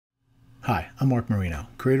Hi, I'm Marino,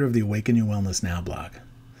 creator of the Awaken Your Wellness Now blog.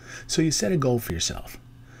 So you set a goal for yourself,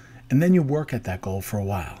 and then you work at that goal for a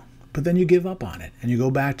while, but then you give up on it, and you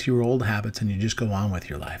go back to your old habits and you just go on with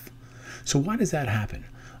your life. So why does that happen?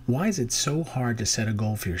 Why is it so hard to set a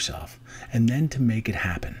goal for yourself and then to make it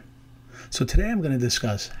happen? So today I'm going to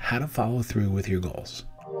discuss how to follow through with your goals.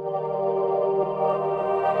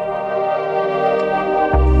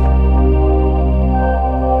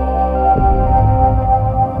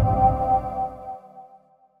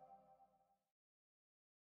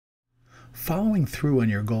 Following through on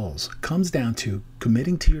your goals comes down to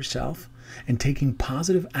committing to yourself and taking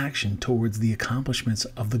positive action towards the accomplishments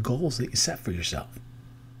of the goals that you set for yourself.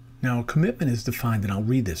 Now, a commitment is defined, and I'll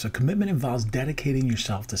read this. A commitment involves dedicating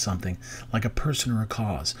yourself to something, like a person or a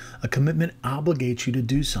cause. A commitment obligates you to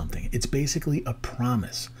do something. It's basically a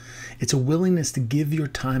promise. It's a willingness to give your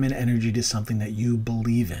time and energy to something that you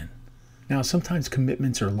believe in. Now, sometimes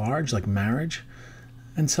commitments are large, like marriage,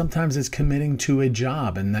 and sometimes it's committing to a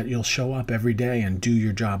job and that you'll show up every day and do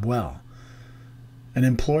your job well. An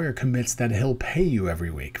employer commits that he'll pay you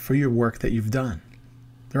every week for your work that you've done.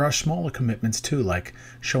 There are smaller commitments too, like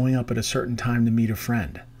showing up at a certain time to meet a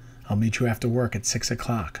friend. I'll meet you after work at 6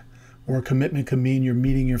 o'clock. Or a commitment could mean you're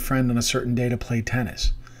meeting your friend on a certain day to play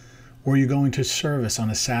tennis. Or you're going to service on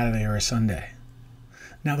a Saturday or a Sunday.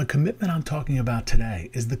 Now, the commitment I'm talking about today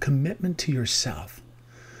is the commitment to yourself.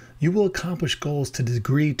 You will accomplish goals to the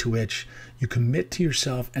degree to which you commit to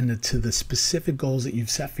yourself and to the specific goals that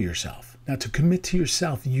you've set for yourself. Now, to commit to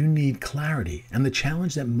yourself, you need clarity. And the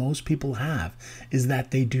challenge that most people have is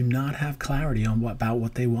that they do not have clarity on about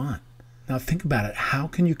what they want. Now, think about it. How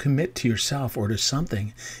can you commit to yourself or to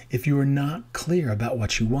something if you are not clear about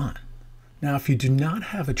what you want? Now, if you do not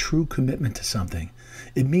have a true commitment to something,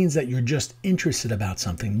 it means that you're just interested about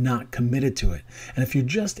something, not committed to it. And if you're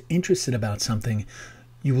just interested about something,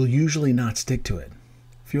 you will usually not stick to it.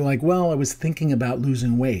 If you're like, well, I was thinking about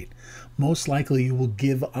losing weight, most likely you will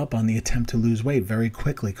give up on the attempt to lose weight very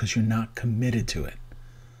quickly because you're not committed to it.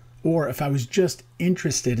 Or if I was just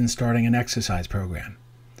interested in starting an exercise program.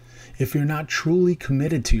 If you're not truly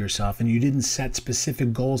committed to yourself and you didn't set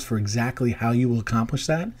specific goals for exactly how you will accomplish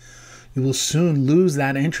that, you will soon lose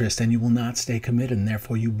that interest and you will not stay committed, and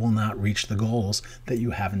therefore you will not reach the goals that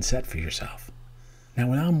you haven't set for yourself. Now,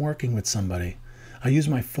 when I'm working with somebody, I use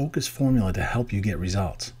my focus formula to help you get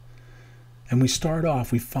results. And we start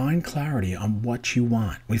off, we find clarity on what you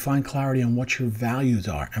want. We find clarity on what your values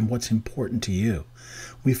are and what's important to you.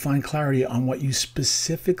 We find clarity on what you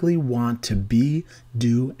specifically want to be,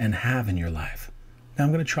 do, and have in your life. Now,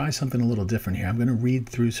 I'm going to try something a little different here. I'm going to read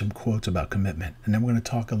through some quotes about commitment, and then we're going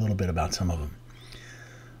to talk a little bit about some of them.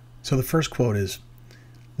 So the first quote is,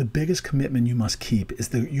 "The biggest commitment you must keep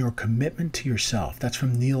is your commitment to yourself." That's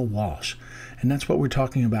from Neil Walsh. And that's what we're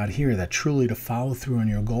talking about here, that truly to follow through on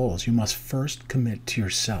your goals, you must first commit to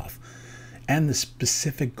yourself and the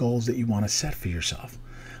specific goals that you want to set for yourself.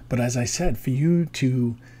 But as I said, for you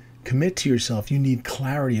to commit to yourself, you need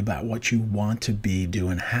clarity about what you want to be, do,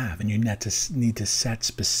 and have. And you need to set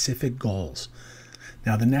specific goals.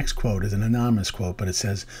 Now, the next quote is an anonymous quote, but it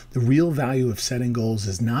says, "The real value of setting goals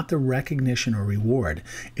is not the recognition or reward.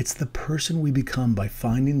 It's the person we become by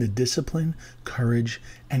finding the discipline, courage,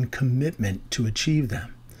 and commitment to achieve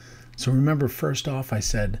them." So remember, first off, I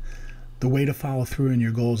said the way to follow through on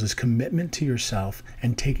your goals is commitment to yourself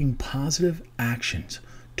and taking positive actions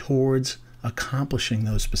towards accomplishing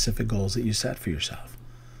those specific goals that you set for yourself.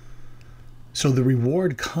 So the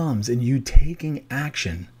reward comes in you taking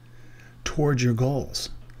action towards your goals.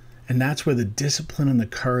 And that's where the discipline and the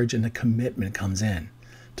courage and the commitment comes in,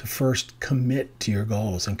 to first commit to your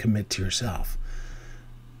goals and commit to yourself.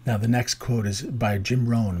 Now, the next quote is by Jim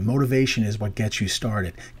Rohn. "Motivation is what gets you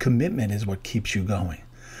started. Commitment is what keeps you going."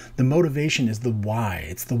 The motivation is the why.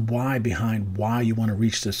 It's the why behind why you want to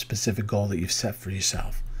reach the specific goal that you've set for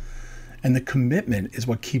yourself. And the commitment is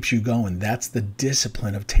what keeps you going. That's the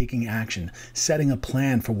discipline of taking action, setting a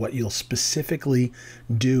plan for what you'll specifically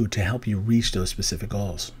do to help you reach those specific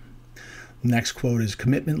goals. Next quote is,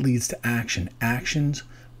 "Commitment leads to action. Actions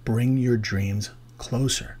bring your dreams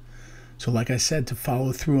closer." So like I said, to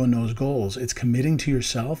follow through on those goals, it's committing to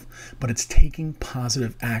yourself, but it's taking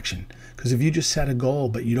positive action. Because if you just set a goal,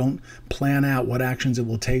 but you don't plan out what actions it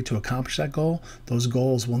will take to accomplish that goal, those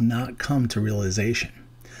goals will not come to realization.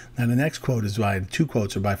 Now, the next quote is two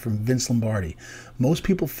quotes are from Vince Lombardi. "Most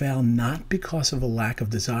people fail not because of a lack of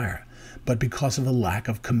desire, but because of a lack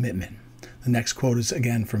of commitment." The next quote is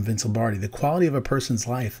again from Vince Lombardi. "The quality of a person's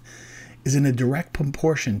life is in a direct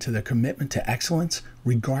proportion to their commitment to excellence,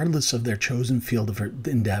 regardless of their chosen field of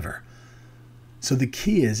endeavor." So the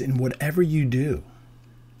key is, in whatever you do,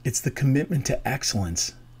 It's the commitment to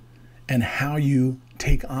excellence and how you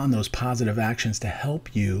take on those positive actions to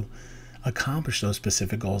help you accomplish those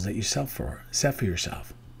specific goals that you set for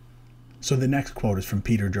yourself. So the next quote is from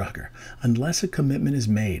Peter Drucker. Unless a commitment is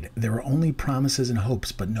made, there are only promises and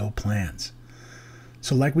hopes, but no plans.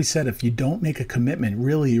 So like we said, if you don't make a commitment,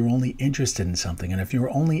 really you're only interested in something. And if you're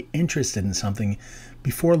only interested in something,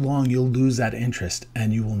 before long you'll lose that interest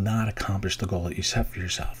and you will not accomplish the goal that you set for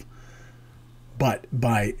yourself. But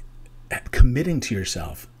by committing to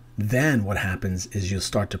yourself, then what happens is you'll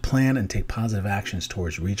start to plan and take positive actions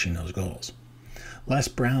towards reaching those goals. Les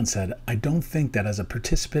Brown said, I don't think that as a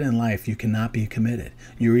participant in life you cannot be committed.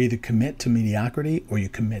 You either commit to mediocrity or you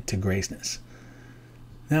commit to greatness.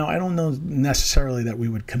 Now, I don't know necessarily that we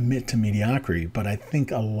would commit to mediocrity, but I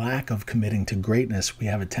think a lack of committing to greatness, we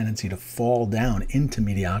have a tendency to fall down into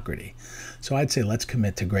mediocrity. So I'd say let's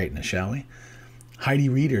commit to greatness, shall we? Heidi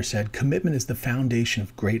Reeder said, commitment is the foundation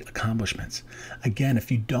of great accomplishments. Again,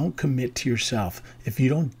 if you don't commit to yourself, if you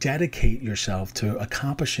don't dedicate yourself to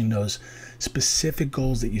accomplishing those specific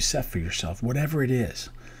goals that you set for yourself, whatever it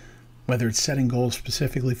is, whether it's setting goals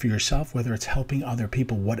specifically for yourself, whether it's helping other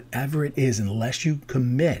people, whatever it is, unless you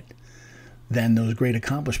commit, then those great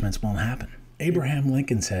accomplishments won't happen. Abraham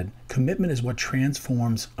Lincoln said, commitment is what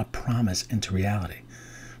transforms a promise into reality.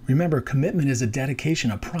 Remember, commitment is a dedication,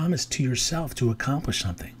 a promise to yourself to accomplish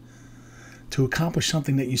something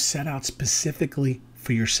that you set out specifically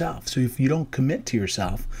for yourself. So if you don't commit to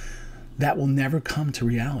yourself, that will never come to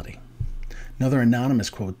reality. Another anonymous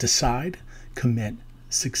quote, decide, commit,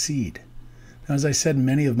 succeed. Now, as I said in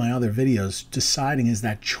many of my other videos, deciding is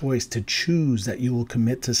that choice to choose that you will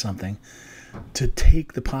commit to something, to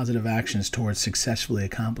take the positive actions towards successfully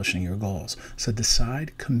accomplishing your goals. So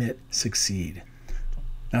decide, commit, succeed.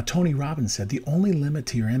 Now, Tony Robbins said, the only limit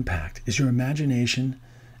to your impact is your imagination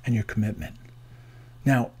and your commitment.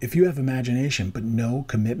 Now, if you have imagination but no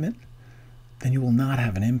commitment, then you will not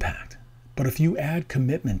have an impact. But if you add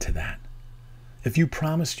commitment to that, if you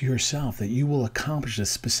promise to yourself that you will accomplish the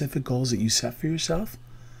specific goals that you set for yourself,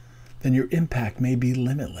 then your impact may be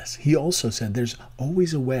limitless. He also said there's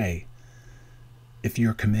always a way if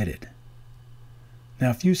you're committed. Now,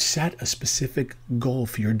 if you set a specific goal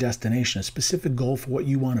for your destination, a specific goal for what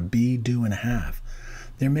you want to be, do, and have,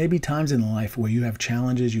 there may be times in life where you have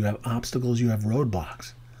challenges, you have obstacles, you have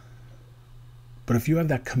roadblocks. But if you have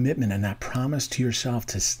that commitment and that promise to yourself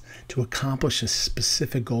to accomplish a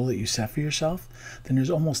specific goal that you set for yourself, then there's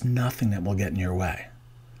almost nothing that will get in your way.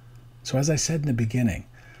 So as I said in the beginning,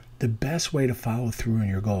 the best way to follow through on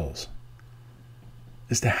your goals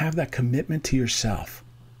is to have that commitment to yourself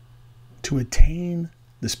to attain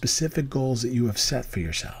the specific goals that you have set for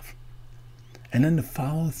yourself. And then to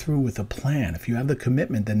follow through with a plan. If you have the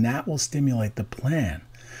commitment, then that will stimulate the plan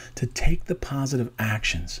to take the positive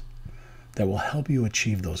actions that will help you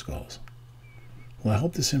achieve those goals. Well, I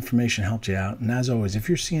hope this information helped you out. And as always, if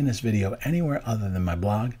you're seeing this video anywhere other than my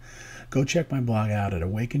blog, go check my blog out at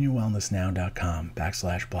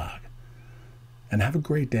awakenyourwellnessnow.com/blog. And have a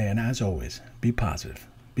great day. And as always, be positive,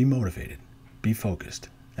 be motivated, be focused,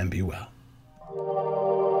 and be well.